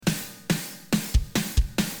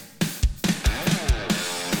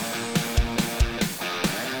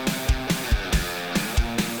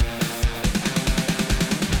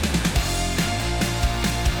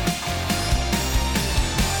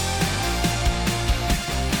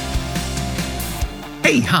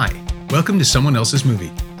Hi. Welcome to Someone Else's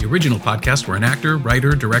Movie, the original podcast where an actor,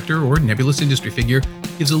 writer, director, or nebulous industry figure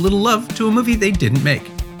gives a little love to a movie they didn't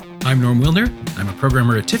make. I'm Norm Wilner. I'm a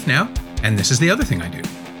programmer at TIFF now, and this is the other thing I do.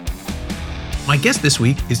 My guest this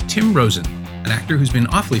week is Tim Rosen, an actor who's been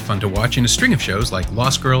awfully fun to watch in a string of shows like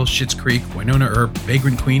Lost Girl, Schitt's Creek, Winona Earp,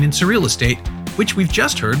 Vagrant Queen, and Surreal Estate, which we've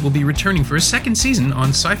just heard will be returning for a second season on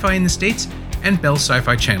Sci-Fi in the States and Bell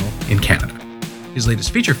Sci-Fi Channel in Canada. His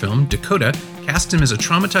latest feature film, Dakota, casts him as a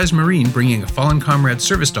traumatized Marine bringing a fallen comrade's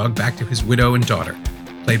service dog back to his widow and daughter,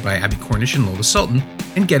 played by Abby Cornish and Lola Sultan,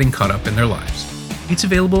 and getting caught up in their lives. It's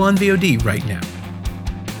available on VOD right now.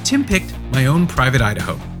 Tim picked My Own Private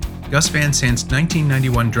Idaho, Gus Van Sant's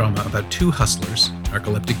 1991 drama about two hustlers,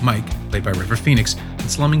 narcoleptic Mike, played by River Phoenix,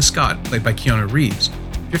 and slumming Scott, played by Keanu Reeves,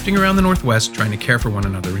 drifting around the Northwest trying to care for one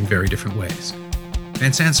another in very different ways.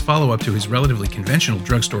 Van Sant's follow-up to his relatively conventional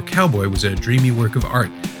drugstore cowboy was a dreamy work of art,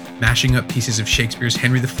 mashing up pieces of Shakespeare's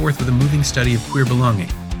Henry IV with a moving study of queer belonging.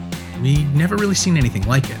 We'd never really seen anything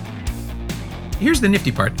like it. Here's the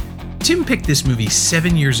nifty part. Tim picked this movie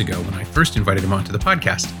 7 years ago when I first invited him onto the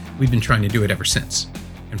podcast. We've been trying to do it ever since.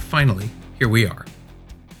 And finally, here we are.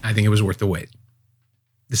 I think it was worth the wait.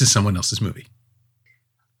 This is Someone Else's Movie.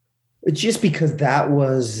 Just because that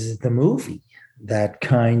was the movie that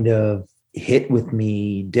kind of hit with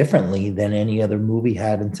me differently than any other movie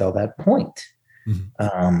had until that point.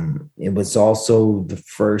 Mm-hmm. It was also the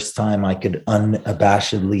first time I could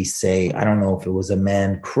unabashedly say, I don't know if it was a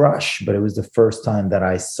man crush, but it was the first time that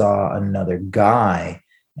I saw another guy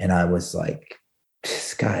and I was like,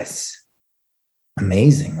 this guy's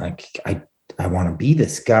amazing. Like I want to be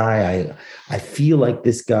this guy. I feel like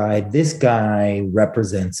this guy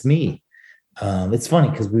represents me. It's funny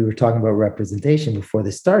because we were talking about representation before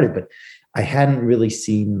this started, but I hadn't really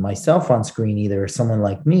seen myself on screen either, or someone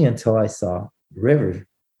like me, until I saw River.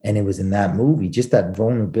 And it was in that movie, just that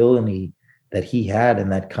vulnerability that he had and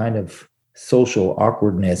that kind of social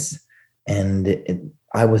awkwardness. And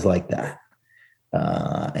I was like that.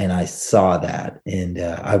 And I saw that and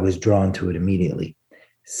I was drawn to it immediately.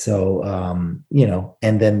 So, and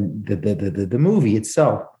then the movie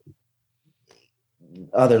itself,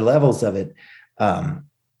 other levels of it,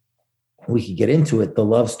 we could get into it. The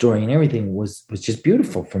love story and everything was just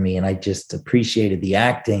beautiful for me. And I just appreciated the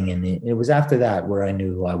acting. And it was after that where I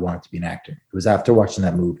knew I wanted to be an actor. It was after watching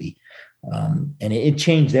that movie. And it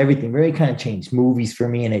changed everything, really kind of changed movies for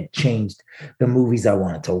me. And it changed the movies I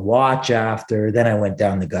wanted to watch after. Then I went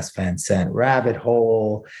down the Gus Van Sant rabbit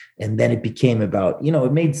hole. And then it became about,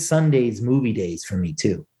 it made Sundays movie days for me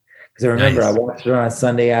too. Because I remember I watched it on a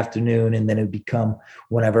Sunday afternoon, and then it would become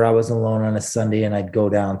whenever I was alone on a Sunday and I'd go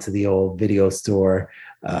down to the old video store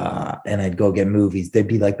and I'd go get movies. They'd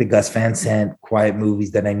be like the Gus Van Sant quiet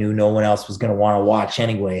movies that I knew no one else was going to want to watch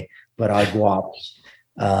anyway, but I'd watch.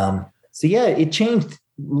 So yeah, it changed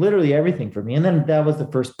literally everything for me. And then that was the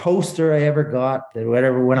first poster I ever got that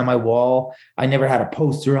whatever went on my wall. I never had a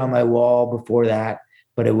poster on my wall before that,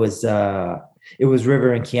 but it was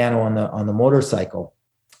River and Keanu on the motorcycle.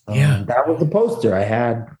 That was the poster I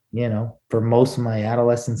had, for most of my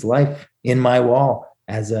adolescence life in my wall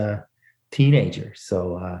as a teenager.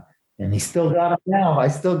 So, and he still got him now. I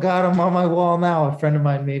still got him on my wall now. A friend of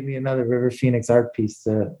mine made me another River Phoenix art piece.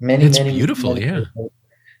 It's beautiful. Yeah.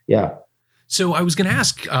 Yeah. So I was going to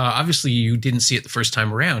ask, obviously you didn't see it the first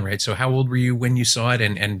time around, right? So how old were you when you saw it?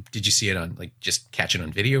 And did you see it on just catch it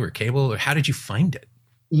on video or cable, or how did you find it?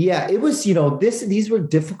 Yeah, it was, these were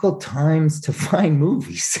difficult times to find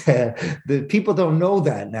movies. The people don't know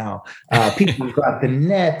that now. People got the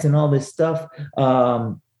net and all this stuff.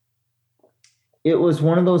 It was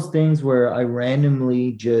one of those things where I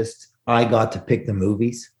randomly I got to pick the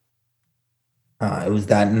movies. It was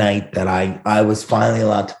that night that I was finally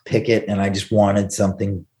allowed to pick it, and I just wanted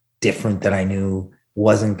something different that I knew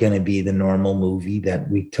wasn't going to be the normal movie that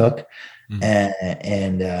we took.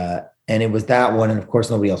 Mm-hmm. And it was that one. And of course,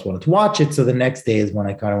 nobody else wanted to watch it. So the next day is when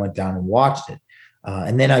I kind of went down and watched it.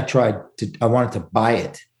 And then I wanted to buy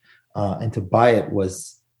it. And to buy it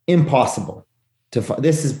was impossible.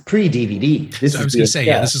 This is pre-DVD. I was going to say,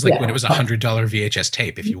 this is when it was $100 VHS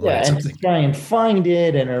tape if you wanted something. And to try and find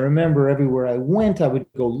it. And I remember everywhere I went, I would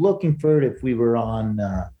go looking for it. If we were on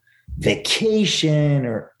vacation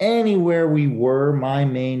or anywhere we were, my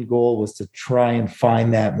main goal was to try and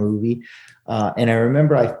find that movie. And I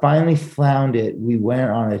remember I finally found it. We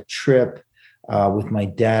went on a trip with my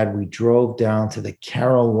dad. We drove down to the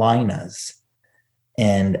Carolinas,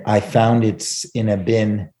 and I found it in a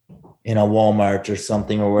bin in a Walmart or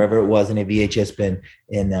something, or wherever it was, in a VHS bin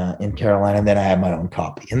in Carolina. And then I had my own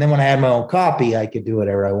copy. And then when I had my own copy, I could do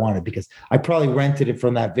whatever I wanted, because I probably rented it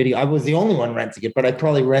from that video. I was the only one renting it, but I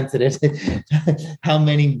probably rented it how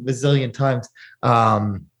many bazillion times.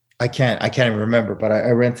 I can't even remember, but I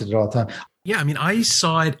rented it all the time. Yeah, I mean, I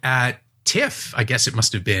saw it at TIFF, I guess it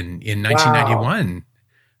must have been, in 1991.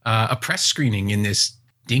 Wow. A press screening in this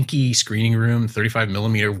dinky screening room, 35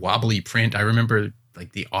 millimeter wobbly print. I remember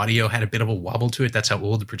like the audio had a bit of a wobble to it. That's how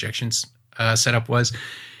old the projections setup was.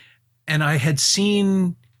 And I hadn't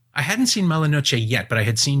seen Mala Noche yet, but I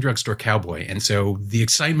had seen Drugstore Cowboy. And so the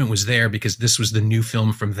excitement was there because this was the new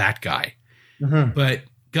film from that guy. Mm-hmm. But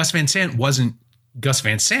Gus Van Sant wasn't Gus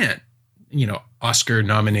Van Sant, Oscar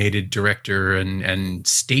nominated director and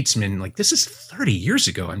statesman. Like, this is 30 years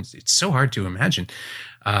ago. And it's so hard to imagine.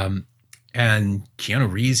 And Keanu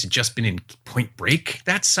Reeves had just been in Point Break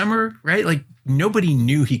that summer, right? Like, nobody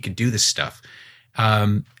knew he could do this stuff.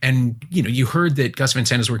 And, you heard that Gus Van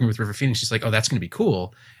Sant is working with River Phoenix. He's like, oh, that's going to be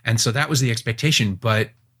cool. And so that was the expectation.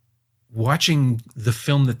 But watching the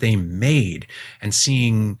film that they made and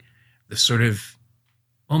seeing the sort of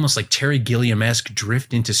almost like Terry Gilliam-esque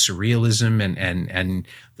drift into surrealism and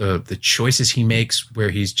the choices he makes, where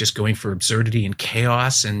he's just going for absurdity and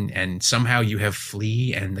chaos, and somehow you have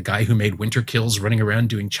Flea and the guy who made Winter Kills running around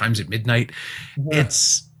doing Chimes at Midnight. Yeah.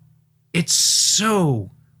 It's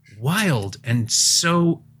so wild and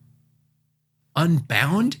so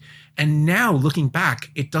unbound. And now looking back,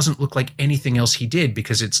 it doesn't look like anything else he did,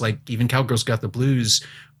 because it's like even Cowgirls Got the Blues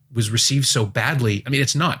was received so badly. I mean,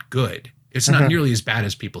 it's not good. It's not nearly as bad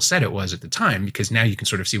as people said it was at the time, because now you can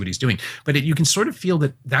sort of see what he's doing. But you can sort of feel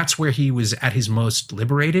that that's where he was at his most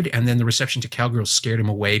liberated. And then the reception to Cowgirls scared him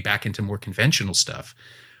away back into more conventional stuff.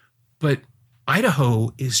 But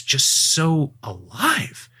Idaho is just so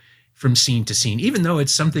alive from scene to scene, even though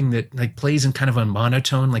it's something that like plays in kind of a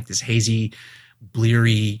monotone, like this hazy,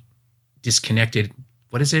 bleary, disconnected,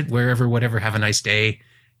 what is it? Wherever, whatever, have a nice day.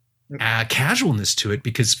 Casualness to it,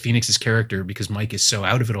 because Phoenix's character, because Mike is so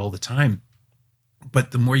out of it all the time.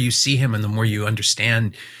 But the more you see him and the more you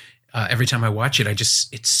understand, every time I watch it,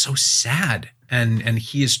 it's so sad. And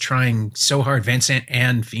he is trying so hard. Van Sant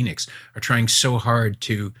and Phoenix are trying so hard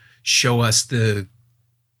to show us the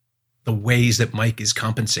ways that Mike is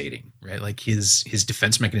compensating, right? Like his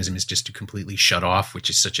defense mechanism is just to completely shut off, which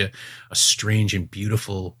is such a strange and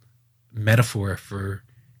beautiful metaphor for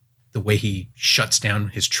the way he shuts down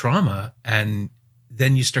his trauma. And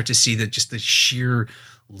then you start to see that just the sheer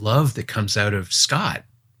love that comes out of Scott,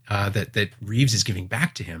 that Reeves is giving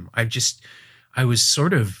back to him. I was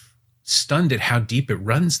sort of stunned at how deep it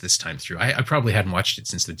runs this time through. I probably hadn't watched it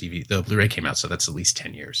since the Blu-ray came out. So that's at least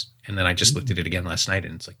 10 years. And then I just looked at it again last night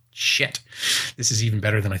and it's like, shit, this is even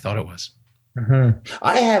better than I thought it was. Mm-hmm.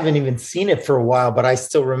 I haven't even seen it for a while, but I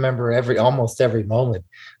still remember almost every moment.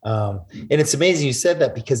 And it's amazing you said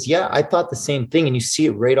that, because I thought the same thing. And you see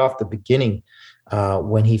it right off the beginning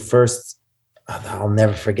when he first, I'll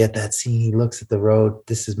never forget that scene. He looks at the road.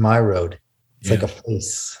 This is my road. It's like a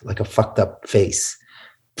face, like a fucked up face.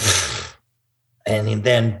 And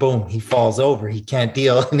then boom, he falls over. He can't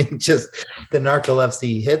deal. And the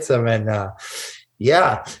narcolepsy hits him. And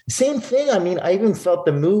same thing. I mean, I even felt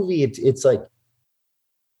the movie, it's like,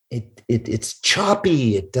 it's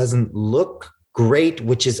choppy. It doesn't look great,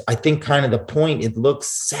 which is, I think, kind of the point. It looks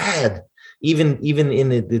sad, even in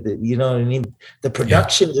the you know what I mean? The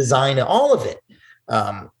production design, all of it.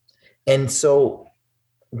 And so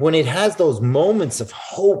when it has those moments of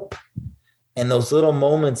hope and those little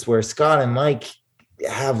moments where Scott and Mike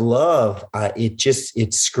have love,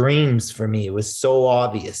 it screams for me. It was so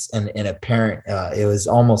obvious and apparent. It was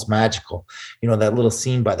almost magical. That little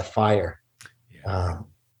scene by the fire.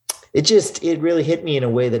 It really hit me in a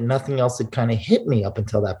way that nothing else had kind of hit me up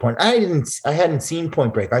until that point. I hadn't seen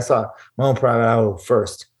Point Break. I saw Mulholland Drive Idaho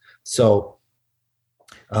first. So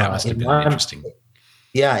that must have been interesting.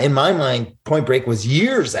 Yeah, in my mind, Point Break was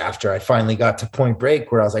years after I finally got to Point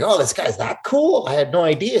Break, where I was like, oh, this guy's that cool. I had no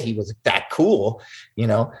idea he was that cool,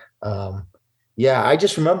 I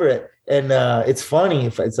just remember it. And it's funny.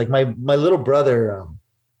 It's like my little brother,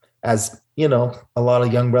 as a lot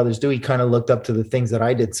of young brothers do, he kind of looked up to the things that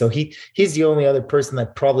I did. So he's the only other person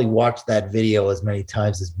that probably watched that video as many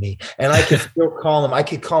times as me. And I could still call him. I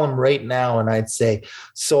could call him right now and I'd say,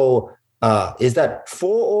 so is that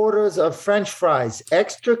 4 orders of French fries,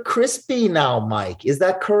 extra crispy now, Mike? Is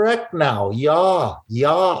that correct now?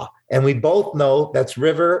 Yeah. And we both know that's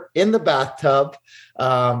River in the bathtub,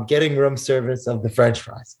 getting room service of the French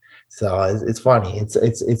fries. So it's funny.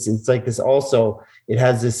 It's like this. Also, it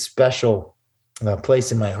has this special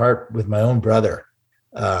place in my heart with my own brother,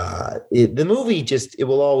 The movie it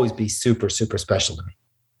will always be super, super special to me.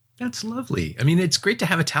 That's lovely. I mean, it's great to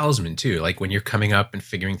have a talisman too. Like when you're coming up and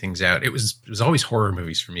figuring things out, it was always horror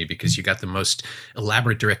movies for me because you got the most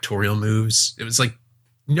elaborate directorial moves. It was like,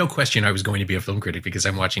 no question I was going to be a film critic because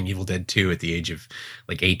I'm watching Evil Dead 2 at the age of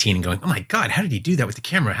like 18 and going, oh my God, how did he do that with the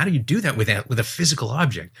camera? How do you do that with a physical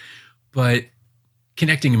object? But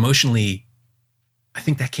connecting emotionally, I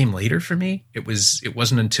think that came later for me. It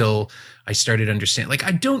wasn't until I started understanding, like,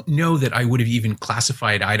 I don't know that I would have even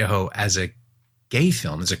classified Idaho as a gay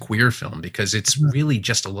film, as a queer film, because it's really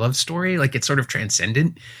just a love story. Like, it's sort of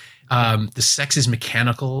transcendent. The sex is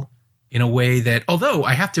mechanical in a way that, although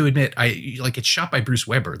I have to admit, it's shot by Bruce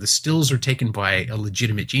Weber. The stills are taken by a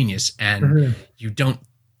legitimate genius, and you don't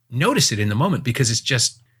notice it in the moment because it's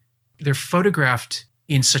just, they're photographed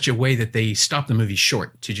in such a way that they stop the movie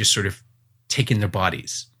short to just sort of take in their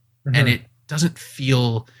bodies. And it doesn't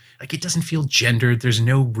feel gendered. There's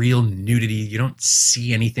no real nudity. You don't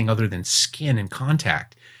see anything other than skin and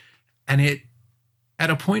contact. And it, at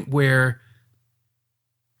a point where,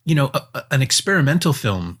 an experimental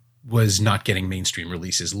film was not getting mainstream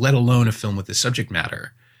releases, let alone a film with this subject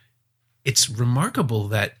matter. It's remarkable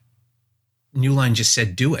that New Line just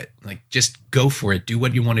said, do it. Like, just go for it. Do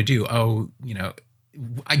what you want to do.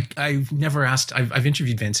 I've never asked, I've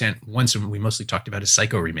interviewed Van Sant once, and we mostly talked about his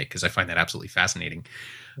Psycho remake because I find that absolutely fascinating.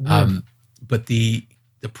 But the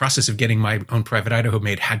process of getting My Own Private Idaho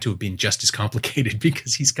made had to have been just as complicated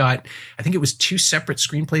because he's got, I think it was 2 separate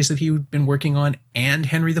screenplays that he'd been working on and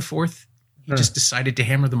Henry IV. He just decided to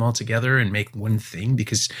hammer them all together and make one thing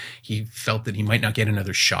because he felt that he might not get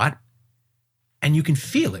another shot. And you can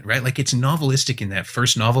feel it, right? Like, it's novelistic in that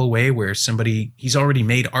first novel way where he's already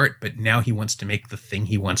made art, but now he wants to make the thing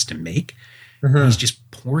he wants to make. He's just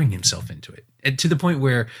pouring himself into it. And to the point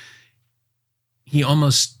where he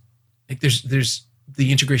almost, like, there's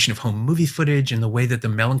the integration of home movie footage and the way that the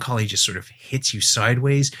melancholy just sort of hits you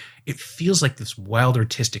sideways. It feels like this wild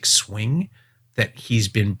artistic swing that he's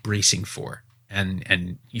been bracing for.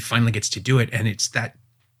 And he finally gets to do it. And it's that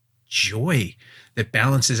joy that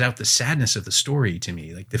balances out the sadness of the story to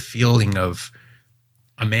me, like the feeling of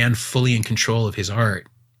a man fully in control of his art,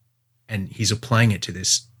 and he's applying it to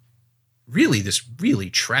this really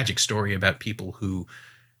tragic story about people who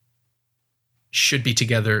should be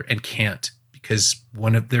together and can't because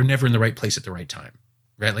they're never in the right place at the right time,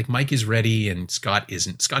 right? Like, Mike is ready and Scott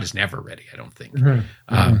isn't. Scott is never ready, I don't think,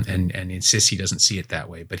 and insists he doesn't see it that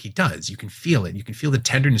way, but he does. You can feel it. You can feel the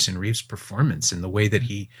tenderness in Reeves' performance and the way that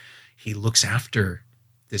he looks after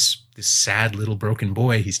this sad little broken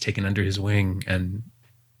boy he's taken under his wing. And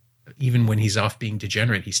even when he's off being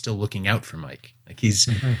degenerate, he's still looking out for Mike. Like, he's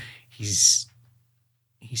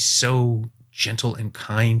so gentle and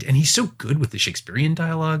kind, and he's so good with the Shakespearean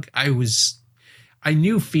dialogue. I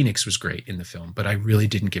knew Phoenix was great in the film, but I really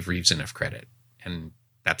didn't give Reeves enough credit, and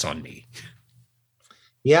that's on me.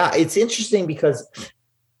 Yeah, it's interesting because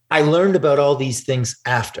I learned about all these things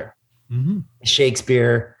after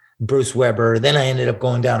Shakespeare, Bruce Weber. Then I ended up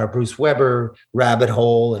going down a Bruce Weber rabbit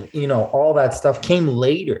hole, and all that stuff came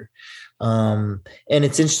later. And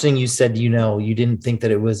it's interesting you said you didn't think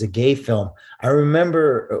that it was a gay film. I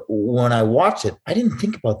remember when I watched it, I didn't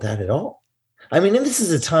think about that at all. I mean, and this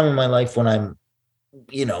is a time in my life when I'm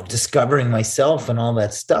discovering myself and all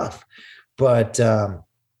that stuff, but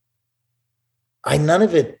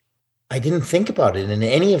I didn't think about it in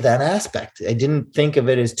any of that aspect. I didn't think of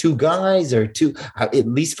it as 2 guys or at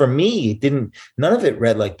least for me, none of it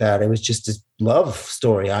read like that. It was just a love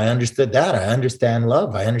story. I understood that. I understand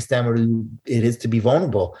love. I understand what it is to be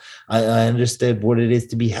vulnerable. I understood what it is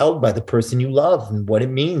to be held by the person you love and what it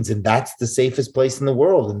means. And that's the safest place in the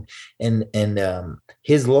world. And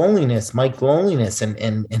his loneliness, Mike's loneliness. And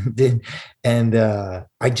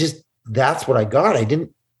that's what I got.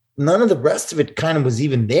 None of the rest of it kind of was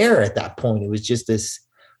even there at that point. It was just this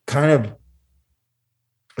kind of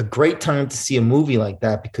a great time to see a movie like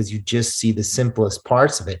that because you just see the simplest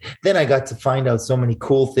parts of it. Then I got to find out so many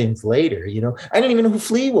cool things later. I didn't even know who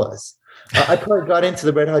Flea was. I probably got into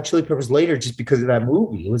the Red Hot Chili Peppers later just because of that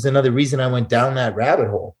movie. It was another reason I went down that rabbit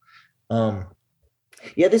hole.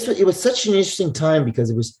 It was such an interesting time because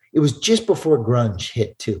it was just before grunge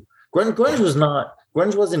hit too.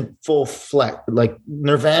 Grunge wasn't full flex. Like,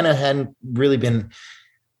 Nirvana hadn't really been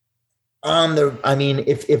on the. I mean,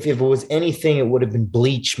 if it was anything, it would have been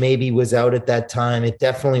Bleach. Maybe was out at that time. It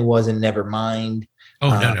definitely wasn't Nevermind.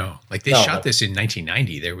 Oh no! Like, they shot this in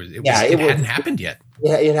 1990. It hadn't happened yet.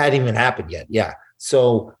 Yeah, it hadn't even happened yet. Yeah,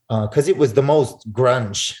 so because it was the most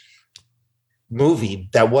grunge movie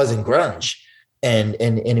that wasn't grunge, and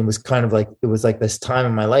it was kind of like it was like this time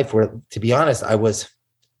in my life where, to be honest, I was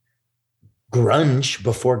grunge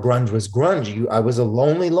before grunge was grunge. I was a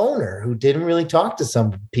lonely loner who didn't really talk to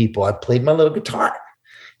some people. I played my little guitar,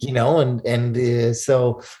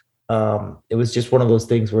 so it was just one of those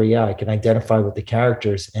things where, yeah, I can identify with the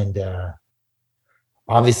characters. And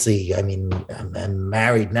obviously, I mean, I'm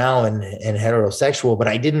married now and heterosexual, but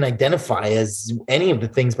I didn't identify as any of the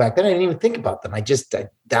things back then. I didn't even think about them.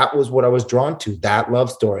 That was what I was drawn to. That love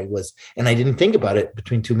story was, and I didn't think about it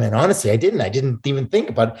between two men. Honestly, I didn't even think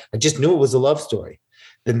about it. I just knew it was a love story.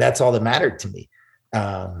 Then that's all that mattered to me.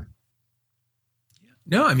 No,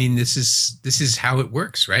 I mean, this is how it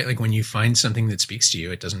works, right? Like when you find something that speaks to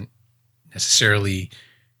you, it doesn't necessarily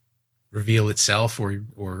reveal itself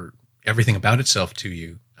or everything about itself to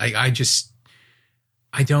you. It's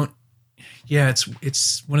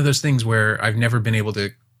one of those things where I've never been able to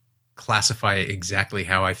classify exactly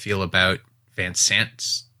how I feel about Van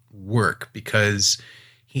Sant's work, because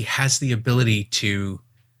he has the ability to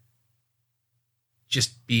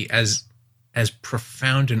just be as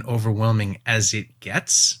profound and overwhelming as it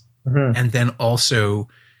gets, and then also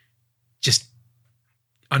just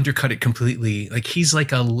undercut it completely. Like he's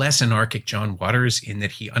like a less anarchic John Waters in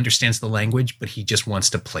that he understands the language, but he just wants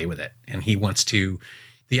to play with it. And he wants to,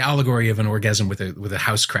 the allegory of an orgasm with a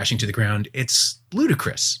house crashing to the ground. It's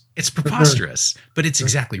ludicrous. It's preposterous, but it's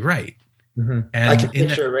exactly right. And I can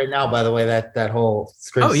picture it right now, by the way, that whole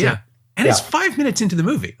screen. Oh yeah. And it's 5 minutes into the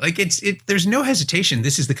movie. Like there's no hesitation.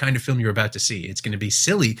 This is the kind of film you're about to see. It's going to be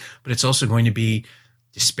silly, but it's also going to be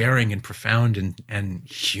despairing and profound and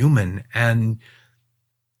human. And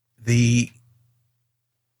the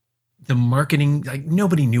marketing, like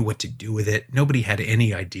nobody knew what to do with it. Nobody had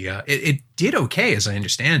any idea. It did okay, as I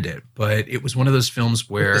understand it, but it was one of those films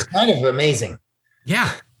where it's kind of amazing.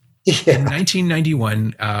 Yeah. In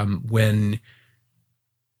 1991, when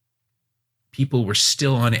people were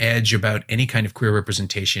still on edge about any kind of queer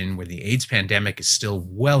representation, where the AIDS pandemic is still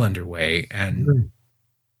well underway, and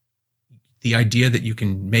the idea that you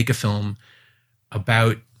can make a film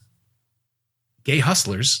about gay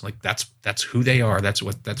hustlers, like that's who they are. That's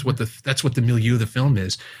what the milieu of the film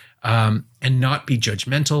is, and not be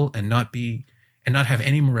judgmental and not have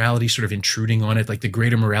any morality sort of intruding on it. Like the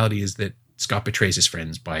greater morality is that Scott betrays his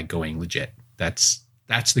friends by going legit. That's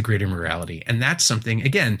the greater morality, and that's something.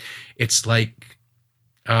 Again, it's like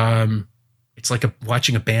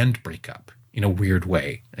watching a band break up in a weird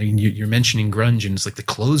way. I mean, you're mentioning grunge, and it's like the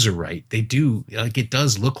clothes are right. They do, like, it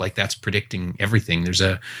does look like that's predicting everything. There's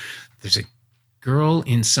a girl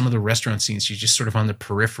in some of the restaurant scenes. She's just sort of on the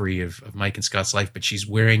periphery of Mike and Scott's life, but she's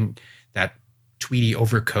wearing that tweedy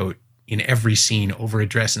overcoat in every scene over a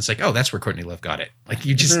dress. And it's like, oh, that's where Courtney Love got it. Like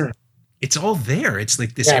you just, it's all there. It's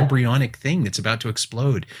like this embryonic thing that's about to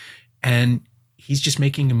explode. And he's just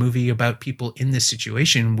making a movie about people in this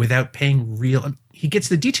situation without paying he gets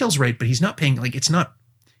the details right, but he's not paying, like, it's not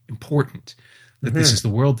important that this is the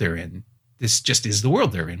world they're in. This just is the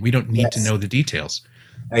world they're in. We don't need to know the details.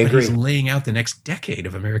 I agree. He's laying out the next decade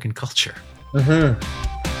of American culture.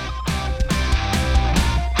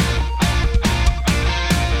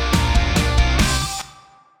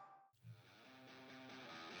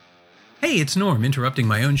 Hey, it's Norm, interrupting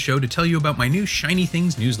my own show to tell you about my new Shiny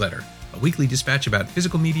Things newsletter, a weekly dispatch about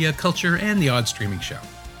physical media, culture, and the odd streaming show.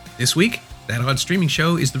 This week, that odd streaming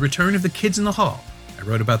show is the return of The Kids in the Hall. I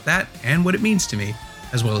wrote about that and what it means to me,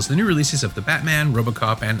 as well as the new releases of The Batman,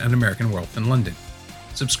 RoboCop, and An American Werewolf in London.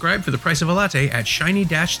 Subscribe for the price of a latte at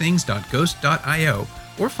shiny-things.ghost.io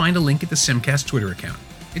or find a link at the Simcast Twitter account.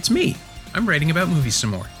 It's me. I'm writing about movies some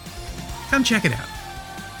more. Come check it out.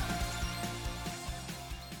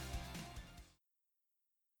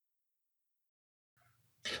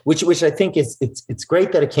 Which I think it's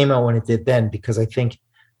great that it came out when it did then, because I think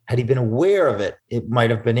had he been aware of it, it might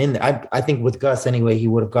have been in there. I think with Gus anyway, he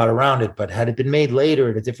would have got around it, but had it been made later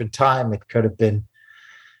at a different time, it could have been,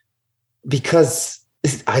 because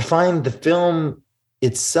I find the film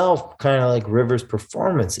itself kind of like Rivers'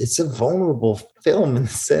 performance. It's a vulnerable film in the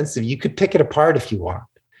sense of you could pick it apart if you want.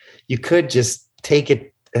 You could just take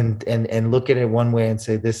it and look at it one way and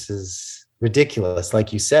say, this is ridiculous,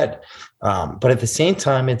 like you said. But at the same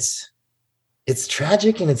time, it's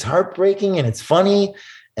tragic and it's heartbreaking and it's funny.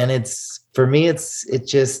 And for me,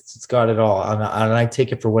 it's got it all. And I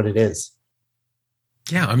take it for what it is.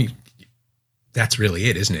 Yeah. I mean, that's really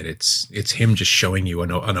it, isn't it? It's him just showing you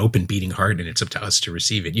an open beating heart, and it's up to us to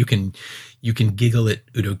receive it. You can giggle at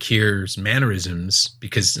Udo Kier's mannerisms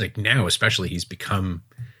because, like, now especially, he's become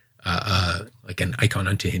like an icon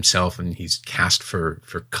unto himself, and he's cast for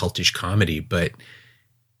cultish comedy. But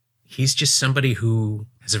he's just somebody who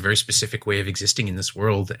has a very specific way of existing in this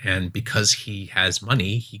world, and because he has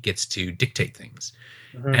money, he gets to dictate things.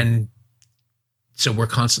 And So we're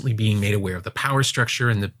constantly being made aware of the power structure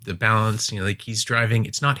and the balance. Like he's driving,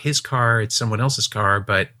 it's not his car, it's someone else's car,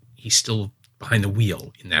 but he's still behind the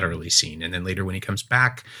wheel in that early scene. And then later when he comes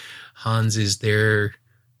back, Hans is their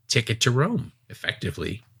ticket to Rome,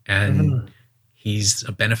 effectively. And he's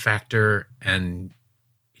a benefactor, and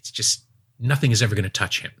it's just nothing is ever going to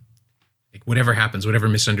touch him. Like whatever happens, whatever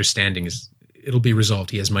misunderstanding it'll be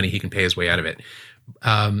resolved. He has money, he can pay his way out of it.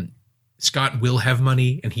 Scott will have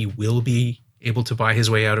money, and he will be able to buy his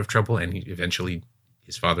way out of trouble, and eventually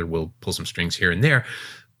his father will pull some strings here and there.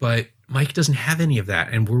 But Mike doesn't have any of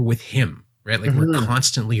that, and we're with him, right? Like we're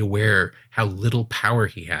constantly aware how little power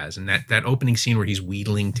he has. And that opening scene where he's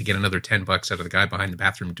wheedling to get another $10 out of the guy behind the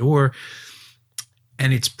bathroom door,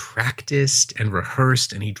 and it's practiced and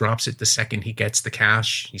rehearsed, and he drops it the second he gets the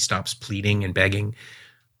cash. He stops pleading and begging.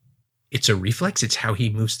 It's a reflex. It's how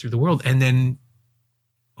he moves through the world. And then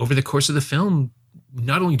over the course of the film,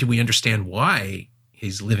 not only do we understand why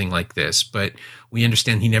he's living like this, but we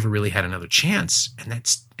understand he never really had another chance. And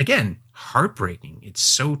that's, again, heartbreaking. It's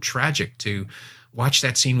so tragic to watch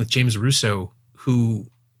that scene with James Russo, who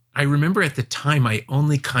I remember at the time, I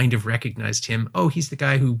only kind of recognized him. Oh, he's the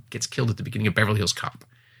guy who gets killed at the beginning of Beverly Hills Cop.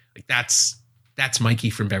 Like that's Mikey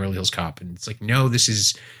from Beverly Hills Cop. And it's like, no, this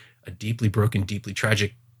is a deeply broken, deeply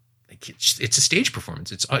tragic, like it's a stage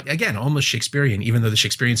performance. It's again, almost Shakespearean, even though the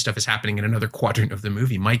Shakespearean stuff is happening in another quadrant of the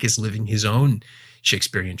movie. Mike is living his own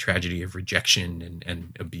Shakespearean tragedy of rejection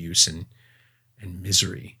and abuse and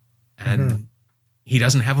misery. And he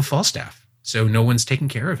doesn't have a Falstaff. So no one's taking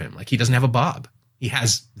care of him. Like he doesn't have a Bob. He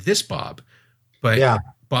has this Bob, but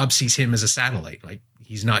Bob sees him as a satellite. Like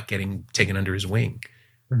he's not getting taken under his wing.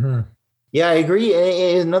 Yeah, I agree.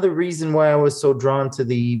 And another reason why I was so drawn to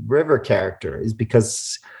the River character is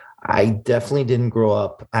because I definitely didn't grow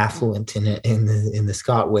up affluent in the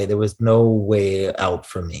Scott way. There was no way out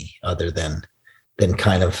for me other than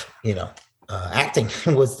kind of, acting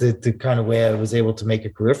was the kind of way I was able to make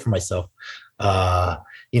a career for myself.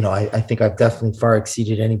 I think I've definitely far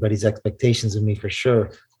exceeded anybody's expectations of me for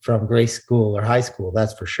sure, from grade school or high school.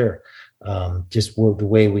 That's for sure. Just the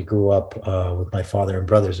way we grew up with my father and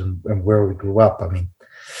brothers and where we grew up. I mean,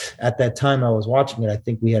 at that time I was watching it, I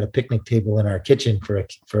think we had a picnic table in our kitchen for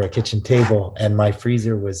a kitchen table, and my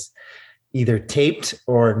freezer was either taped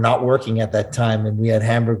or not working at that time. And we had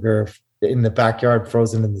hamburger in the backyard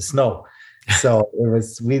frozen in the snow. So it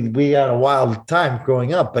was, we had a wild time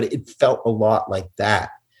growing up, but it felt a lot like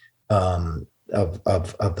that of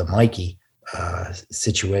the Mikey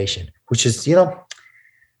situation, which is,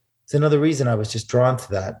 it's another reason I was just drawn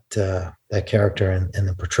to that character and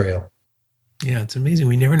the portrayal. Yeah, it's amazing.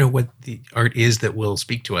 We never know what the art is that will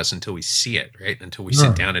speak to us until we see it, right? Until we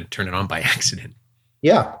sit down and turn it on by accident.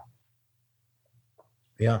 Yeah.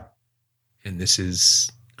 And this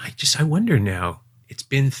is, I wonder now, it's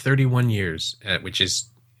been 31 years, which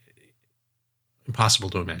is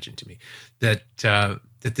impossible to imagine to me, that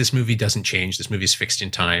this movie doesn't change. This movie is fixed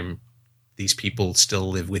in time. These people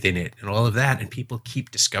still live within it and all of that. And people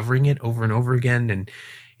keep discovering it over and over again. And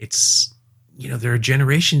it's, there are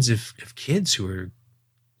generations of kids who are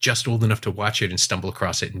just old enough to watch it and stumble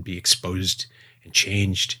across it and be exposed and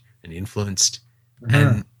changed and influenced.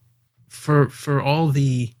 And for all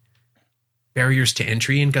the barriers to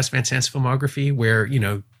entry in Gus Van Sant's filmography, where,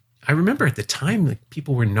 I remember at the time, like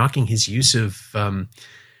people were knocking his use of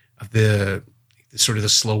the sort of the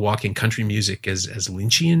slow walking country music as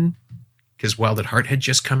Lynchian, because Wild at Heart had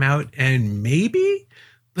just come out, and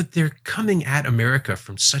but they're coming at America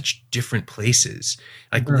from such different places.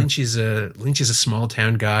 Like Lynch is a small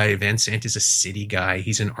town guy. Van Sant is a city guy.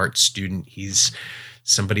 He's an art student. He's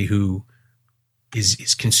somebody who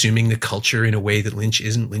is consuming the culture in a way that Lynch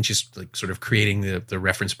isn't. Lynch is like sort of creating the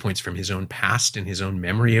reference points from his own past and his own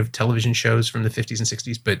memory of television shows from the 50s and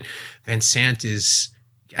 60s. But Van Sant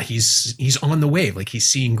he's on the wave. Like he's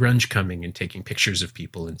seeing grunge coming and taking pictures of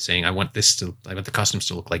people and saying, I want the costumes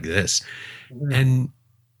to look like this. And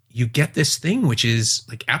you get this thing, which is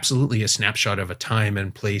like absolutely a snapshot of a time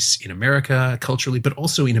and place in America culturally, but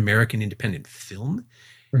also in American independent film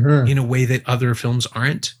in a way that other films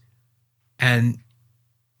aren't. And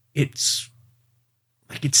it's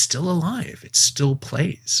like, it's still alive. It still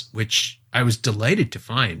plays, which I was delighted to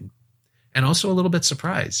find, and also a little bit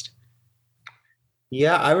surprised.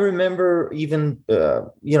 Yeah, I remember even,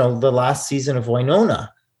 the last season of Wynonna,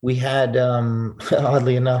 we had,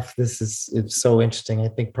 oddly enough, it's so interesting. I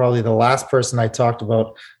think probably the last person I talked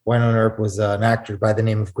about Wynonna Earp was an actor by the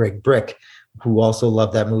name of Greg Brick, who also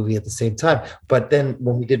loved that movie at the same time. But then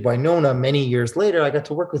when we did Wynonna many years later, I got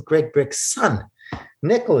to work with Greg Brick's son,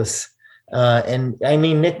 Nicholas. And I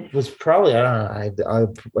mean, Nick was probably, I don't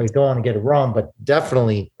know, I don't want to get it wrong, but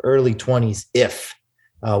definitely early 20s, if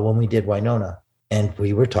when we did Winona. And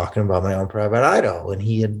we were talking about My Own Private Idaho, and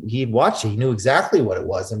he'd watched it. He knew exactly what it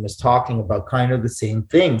was and was talking about kind of the same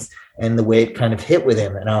things and the way it kind of hit with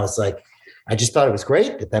him. And I was like, I just thought it was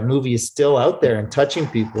great that movie is still out there and touching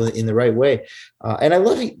people in the right way. And I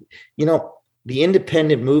love it, the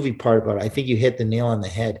independent movie part about it. I think you hit the nail on the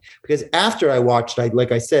head, because after I watched,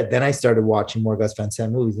 like I said, then I started watching more Gus Van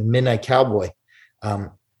Sant movies, and Midnight Cowboy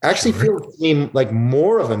actually feels to me like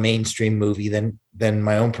more of a mainstream movie than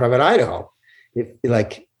My Own Private Idaho.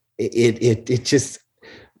 It just,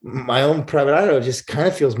 My Own Private Idaho just kind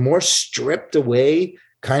of feels more stripped away.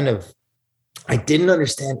 Kind of, I didn't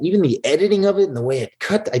understand even the editing of it and the way it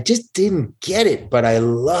cut. I just didn't get it, but I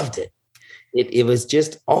loved it. It was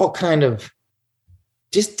just all kind of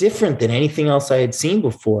just different than anything else I had seen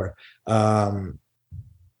before. I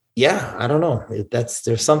don't know.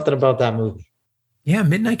 There's something about that movie. Yeah,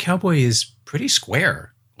 Midnight Cowboy is pretty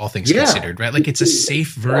square, all things considered, right? Like, it's a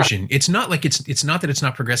safe version. It's not like it's not that it's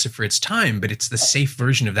not progressive for its time, but it's the safe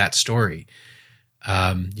version of that story.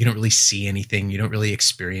 You don't really see anything. You don't really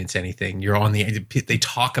experience anything. You're on they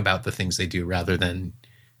talk about the things they do rather than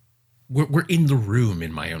we're in the room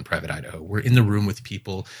in My Own Private Idaho. We're in the room with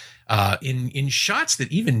people in shots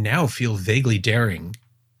that even now feel vaguely daring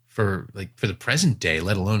for the present day,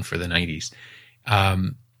 let alone for the 90s.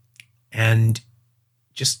 And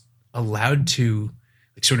just allowed to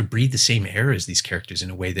sort of breathe the same air as these characters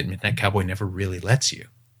in a way that Midnight Cowboy never really lets you.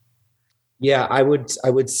 Yeah, I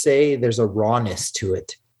would say there's a rawness to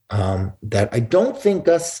it that I don't think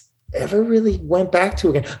Gus ever really went back to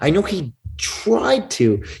again. I know he tried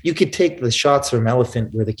to. You could take the shots from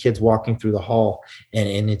Elephant where the kid's walking through the hall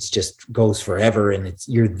and it's just goes forever, and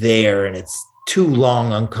you're there, and it's too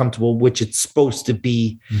long, uncomfortable, which it's supposed to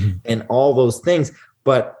be, and all those things.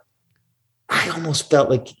 But I almost felt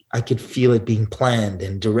like I could feel it being planned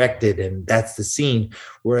and directed, and that's the scene.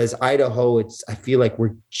 Whereas Idaho, I feel like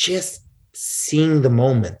we're just seeing the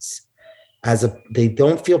moments they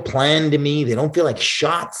don't feel planned to me. They don't feel like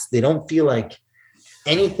shots. They don't feel like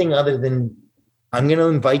anything other than, I'm going to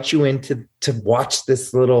invite you in to watch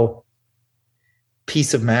this little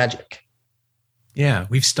piece of magic. Yeah,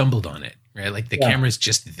 we've stumbled on it, right? Like, the camera's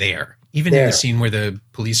just there. Even in the scene where the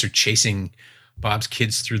police are chasing Bob's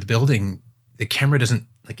kids through the building, the camera doesn't,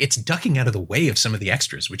 it's ducking out of the way of some of the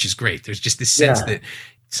extras, which is great. There's just this sense that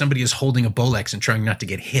somebody is holding a Bolex and trying not to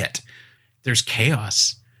get hit. There's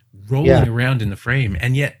chaos rolling around in the frame,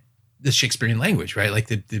 and yet the Shakespearean language, right? Like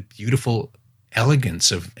the beautiful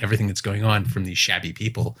elegance of everything that's going on from these shabby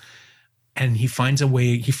people. And he finds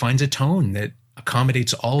a tone that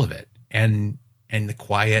accommodates all of it, and the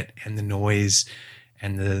quiet and the noise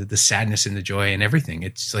and the sadness and the joy and everything.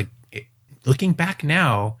 It's like, looking back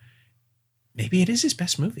now, maybe it is his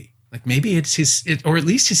best movie. Like, maybe it's or at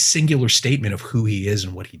least his singular statement of who he is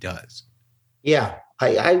and what he does. Yeah,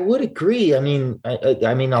 I would agree. I mean,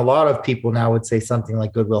 a lot of people now would say something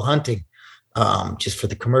like Good Will Hunting, just for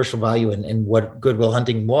the commercial value and what Good Will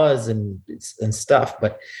Hunting was and stuff.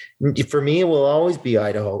 But for me, it will always be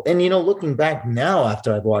Idaho. And, looking back now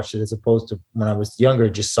after I've watched it, as opposed to when I was younger,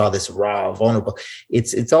 just saw this raw, vulnerable.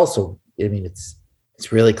 It's also, it's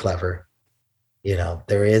really clever.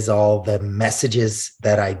 There is all the messages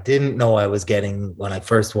that I didn't know I was getting when I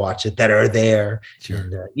first watched it that are there. Sure.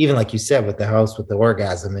 And even like you said, with the house, with the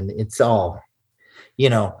orgasm, and it's all,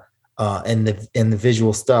 and the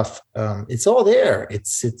visual stuff, it's all there.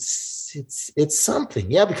 It's something.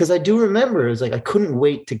 Yeah. Because I do remember, it was like, I couldn't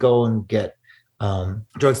wait to go and get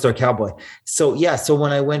Drugstore Cowboy. So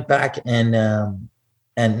when I went back and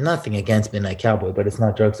nothing against Midnight Cowboy, but it's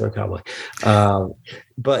not Drugstore Cowboy.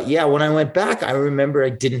 But yeah, when I went back, I remember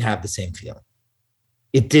I didn't have the same feeling.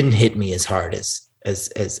 It didn't hit me as hard as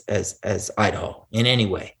Idaho in any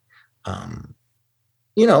way.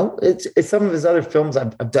 It's some of his other films.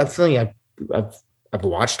 I've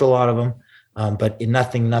watched a lot of them, but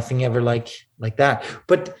nothing ever like that.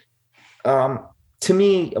 But to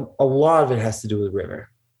me, a lot of it has to do with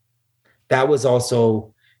River. That was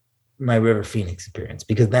also my River Phoenix experience,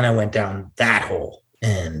 because then I went down that hole,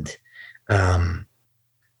 and that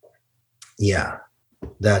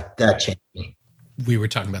changed me. We were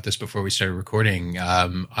talking about this before we started recording.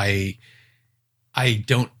 I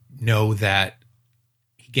don't know that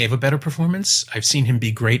he gave a better performance. I've seen him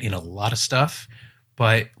be great in a lot of stuff,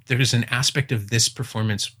 but there's an aspect of this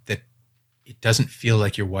performance that it doesn't feel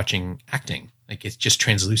like you're watching acting. Like, it's just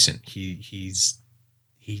translucent.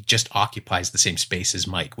 He just occupies the same space as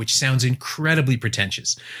Mike, which sounds incredibly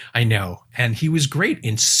pretentious. I know. And he was great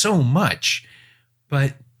in so much,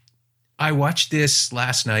 but I watched this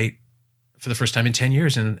last night for the first time in 10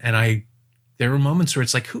 years. And there were moments where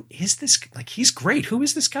it's like, who is this? Like, he's great. Who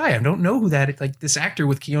is this guy? I don't know who that, like this actor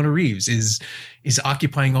with Keanu Reeves is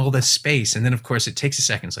occupying all this space. And then of course it takes a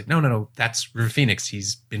second. It's like, no, that's River Phoenix.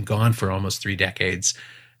 He's been gone for almost 3 decades.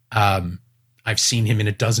 I've seen him in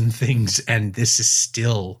a dozen things, and this is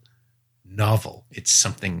still novel. It's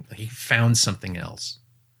something, he found something else.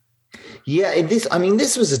 Yeah.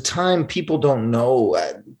 This was a time people don't know.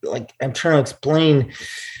 Like, I'm trying to explain,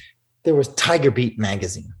 there was Tiger Beat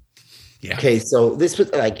magazine. Yeah. Okay, so this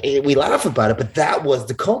was like, we laugh about it, but that was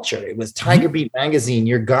the culture. It was Tiger Beat magazine.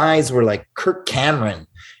 Your guys were like Kirk Cameron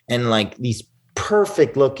and like these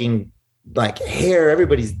perfect looking like hair.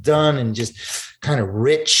 Everybody's done and just kind of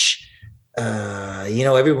rich.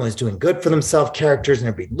 Everyone was doing good for themselves, characters, and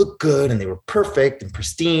everybody looked good and they were perfect and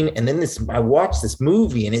pristine. And then I watched this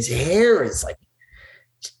movie and his hair is like,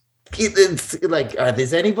 it's like,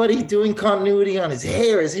 is anybody doing continuity on his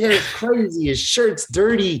hair? His hair is crazy. His shirt's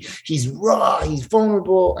dirty. He's raw. He's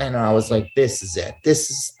vulnerable. And I was like, this is it. This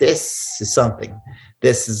is something.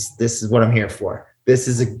 This is what I'm here for. This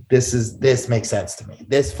makes sense to me.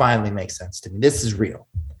 This finally makes sense to me. This is real.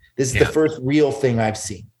 This is the first real thing I've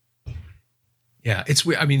seen. Yeah, it's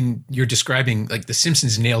weird. I mean, you're describing like The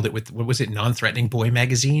Simpsons nailed it with, what was it? Non-Threatening Boy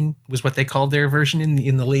magazine was what they called their version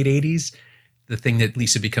in the late 80s. The thing that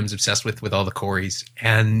Lisa becomes obsessed with all the Coreys.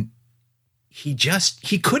 And he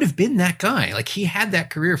could have been that guy. Like, he had that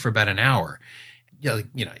career for about an hour.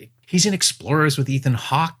 He's in Explorers with Ethan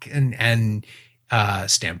Hawke and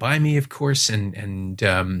Stand By Me, of course, and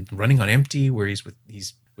Running on Empty, where he's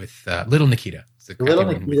with Little Nikita. Little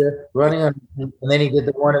Nikita, Running on, and then he did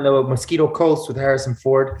the one in the Mosquito Coast with Harrison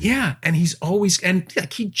Ford. Yeah, and he's always, and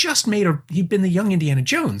like, he just he'd been the young Indiana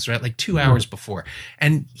Jones, right? Like 2 hours before.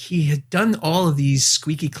 And he had done all of these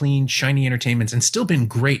squeaky clean, shiny entertainments and still been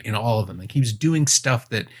great in all of them. Like, he was doing stuff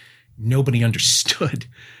that nobody understood.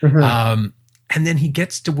 Mm-hmm. And then he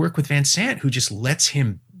gets to work with Van Sant, who just lets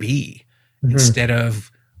him be instead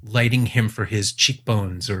of lighting him for his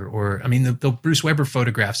cheekbones or I mean, the Bruce Weber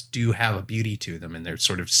photographs do have a beauty to them, and they're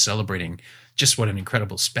sort of celebrating just what an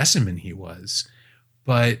incredible specimen he was.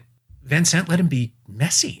 But Van Sant let him be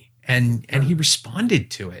messy, and he responded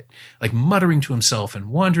to it, like muttering to himself and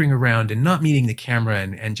wandering around and not meeting the camera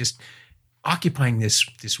and just occupying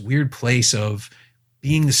this weird place of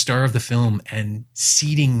being the star of the film and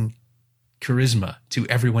ceding charisma to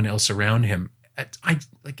everyone else around him.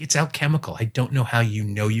 It's alchemical. I don't know how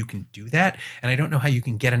you can do that. And I don't know how you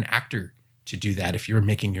can get an actor to do that if you're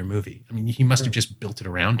making your movie. I mean, he must have just built it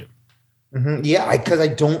around him. Mm-hmm. Yeah, because I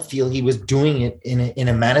don't feel he was doing it in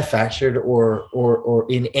a manufactured or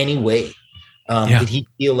in any way. Did he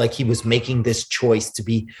feel like he was making this choice to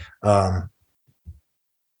be the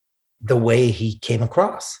way he came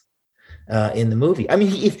across in the movie? I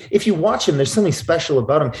mean, if you watch him, there's something special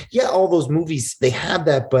about him. Yeah, all those movies, they have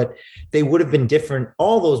that, but they would have been different.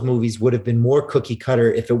 All those movies would have been more cookie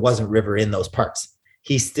cutter if it wasn't River in those parts.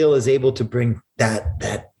 He still is able to bring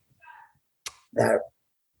that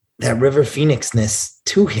River Phoenix-ness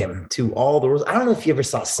to him, to all the rules. I don't know if you ever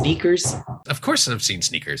saw Sneakers. Of course I've seen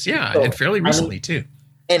Sneakers. Yeah, and fairly recently too.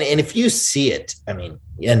 And if you see it, I mean,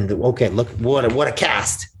 and okay, look, what a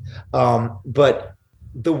cast. But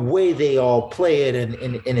the way they all play it and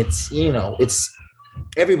it's, it's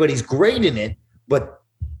everybody's great in it, but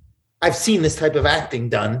I've seen this type of acting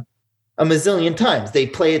done a mazillion times. They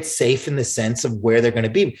play it safe in the sense of where they're going to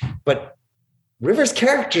be, but River's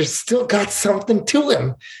character's still got something to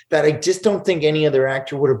him that I just don't think any other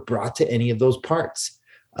actor would have brought to any of those parts.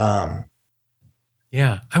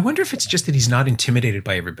 Yeah. I wonder if it's just that he's not intimidated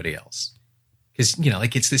by everybody else. Because,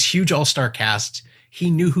 like, it's this huge all-star cast. He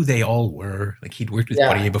knew who they all were. Like, he'd worked with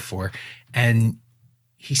Poitier before. And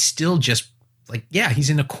he's still just like, he's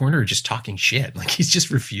in a corner just talking shit. Like, he's just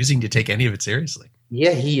refusing to take any of it seriously.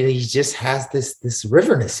 Yeah, he just has this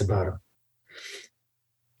Riverness about him.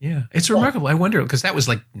 Yeah, it's remarkable. I wonder, because that was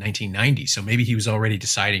like 1990. So maybe he was already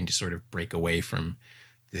deciding to sort of break away from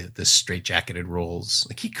the straitjacketed roles.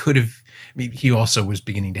 Like, he could have, I mean, he also was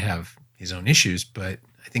beginning to have his own issues, but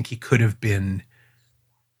I think he could have been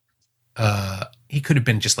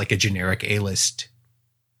just like a generic A-list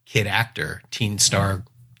kid actor, teen star,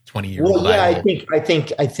 20-year-old. Well, yeah, I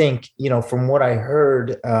think, from what I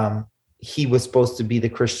heard, he was supposed to be the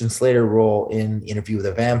Christian Slater role in Interview with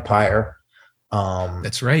a Vampire.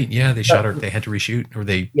 That's right. Yeah, they shot her. They had to reshoot, or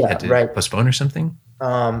they had to postpone or something.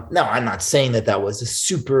 No, I'm not saying that was a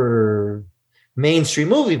super mainstream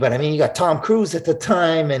movie, but I mean, you got Tom Cruise at the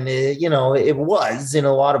time, and it was in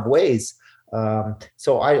a lot of ways.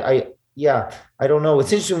 So Yeah, I don't know.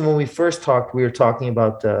 It's interesting. When we first talked, we were talking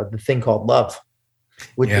about the thing called Love,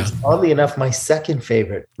 which Yeah. is oddly enough my second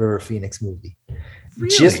favorite River Phoenix movie.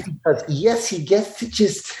 Just Really? because, yes, he gets to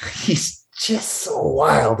just he's just so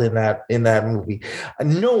wild in that movie.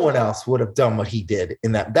 No one else would have done what he did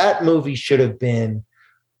in that. That movie should have been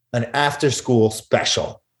an after school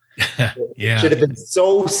special. It Yeah. should have been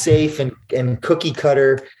so safe and cookie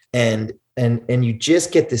cutter, and you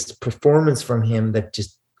just get this performance from him that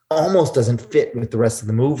just almost doesn't fit with the rest of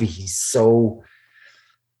the movie. He's so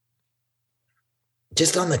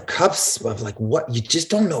just on the cusp of like what you just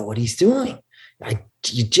don't know what he's doing.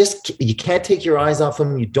 You can't take your eyes off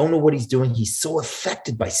him. You don't know what he's doing. He's so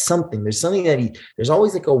affected by something. There's something that there's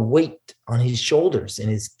always like a weight on his shoulders and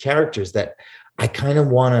his characters that I kind of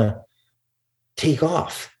want to take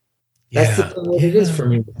off. That's the thing that it is for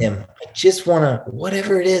me with him. I just want to,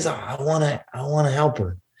 whatever it is, I want to help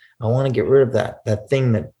him. I want to get rid of that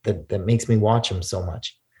thing that makes me watch him so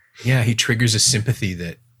much. Yeah, he triggers a sympathy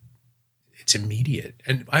that it's immediate.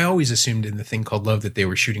 And I always assumed in the thing called Love that they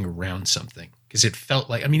were shooting around something, because it felt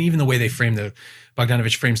like, I mean, even the way they frame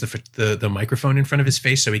Bogdanovich frames the microphone in front of his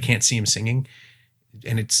face so he can't see him singing.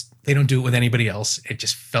 And they don't do it with anybody else. It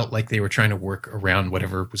just felt like they were trying to work around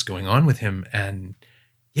whatever was going on with him. And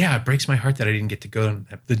yeah, it breaks my heart that I didn't get to go on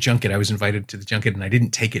the junket. I was invited to the junket and I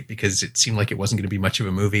didn't take it because it seemed like it wasn't going to be much of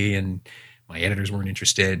a movie and my editors weren't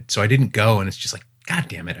interested. So I didn't go. And it's just like, God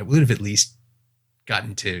damn it. I would have at least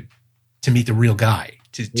gotten to meet the real guy,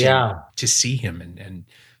 to see him and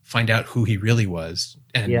find out who he really was.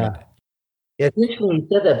 And yeah, it's interesting you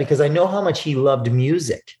said that, because I know how much he loved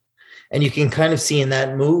music. And you can kind of see in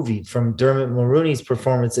that movie from Dermot Mulroney's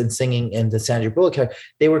performance and singing and the Sandra Bullock character,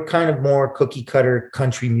 they were kind of more cookie cutter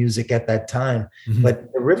country music at that time. Mm-hmm.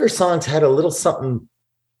 But the River songs had a little something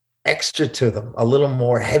extra to them, a little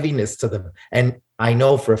more heaviness to them. And I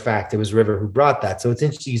know for a fact it was River who brought that. So it's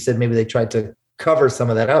interesting you said maybe they tried to cover some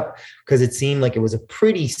of that up, because it seemed like it was a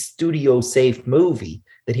pretty studio safe movie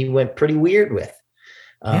that he went pretty weird with.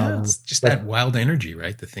 Yeah, it's just that wild energy,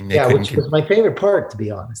 right? The thing that which was my favorite part, to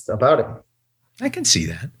be honest, about him. I can see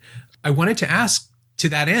that. I wanted to ask to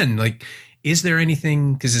that end, like, is there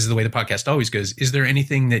anything, because this is the way the podcast always goes, is there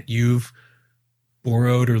anything that you've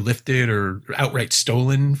borrowed or lifted or outright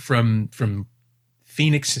stolen from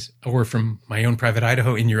Phoenix or from My Own Private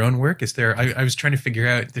Idaho in your own work? Is there, I was trying to figure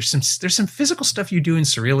out, there's some physical stuff you do in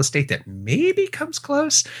Surreal Estate that maybe comes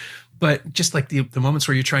close, but just like the moments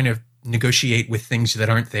where you're trying to negotiate with things that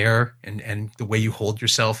aren't there and the way you hold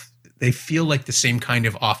yourself, they feel like the same kind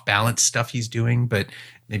of off balance stuff he's doing, but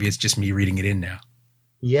maybe it's just me reading it in now.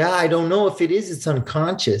 Yeah, I don't know if it is. It's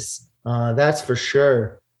unconscious. That's for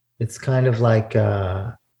sure. It's kind of like,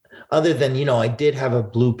 other than, I did have a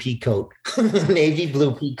blue pea coat, navy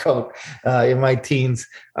blue pea coat in my teens,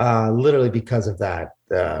 literally because of that,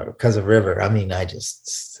 because of River. I mean,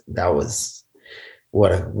 that was,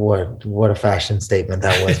 what a fashion statement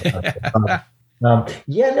that was. It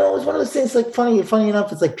was one of those things, like funny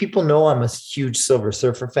enough, it's like people know I'm a huge Silver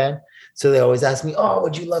Surfer fan. So they always ask me, oh,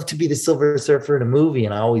 would you love to be the Silver Surfer in a movie?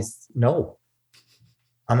 And I always, no,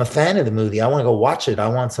 I'm a fan of the movie. I want to go watch it. I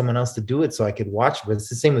want someone else to do it so I could watch it. But it's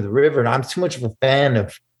the same with River. And I'm too much of a fan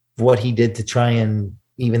of what he did to try and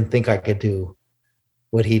even think I could do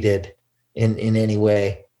what he did in any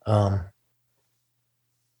way.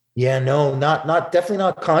 Definitely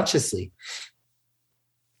not consciously.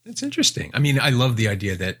 That's interesting. I mean, I love the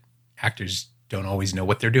idea that actors don't always know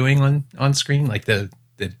what they're doing on screen. Like that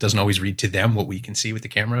doesn't always read to them what we can see with the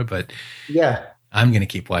camera, but yeah, I'm going to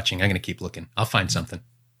keep watching. I'm going to keep looking. I'll find something.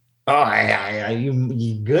 Oh,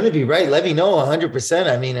 you're going to be right. Let me know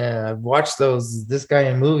 100%. I mean, I've watched this guy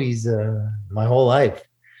in movies my whole life.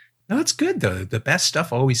 No, it's good though. The best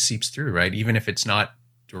stuff always seeps through, right? Even if it's not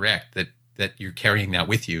direct, that you're carrying that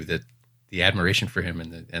with you, that the admiration for him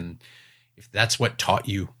and if that's what taught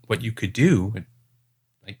you what you could do,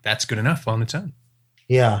 like that's good enough on its own.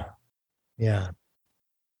 Yeah. Yeah.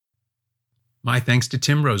 My thanks to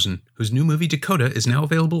Tim Rosen, whose new movie Dakota is now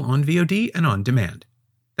available on VOD and on demand.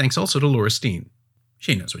 Thanks also to Laura Steen.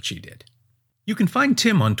 She knows what she did. You can find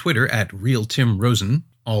Tim on Twitter at RealTimRosen,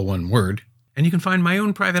 all one word, and you can find My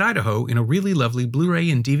Own Private Idaho in a really lovely Blu-ray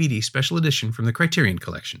and DVD special edition from the Criterion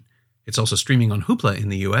Collection. It's also streaming on Hoopla in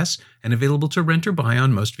the US and available to rent or buy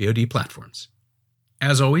on most VOD platforms.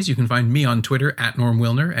 As always, you can find me on Twitter at Norm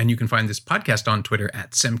Wilner, and you can find this podcast on Twitter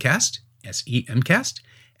at Semcast, SEMcast,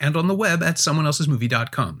 and on the web at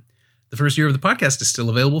someoneelsesmovie.com. The first year of the podcast is still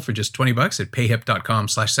available for just $20 at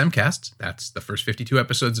payhip.com/Semcast. That's the first 52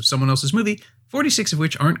 episodes of Someone Else's Movie, 46 of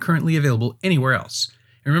which aren't currently available anywhere else.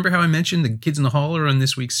 And remember how I mentioned the kids in the hall are on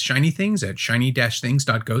this week's Shiny Things at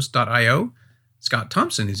shiny-things.ghost.io? Scott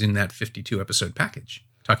Thompson is in that 52-episode package,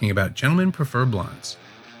 talking about Gentlemen Prefer Blondes.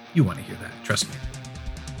 You want to hear that, trust me.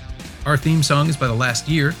 Our theme song is by The Last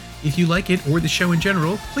Year. If you like it or the show in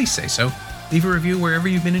general, please say so. Leave a review wherever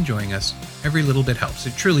you've been enjoying us. Every little bit helps.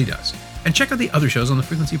 It truly does. And check out the other shows on the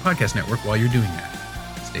Frequency Podcast Network while you're doing that.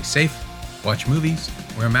 Stay safe, watch movies,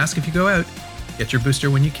 wear a mask if you go out, get your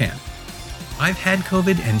booster when you can. I've had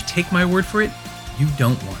COVID, and take my word for it, you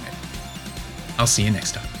don't want it. I'll see you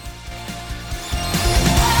next time.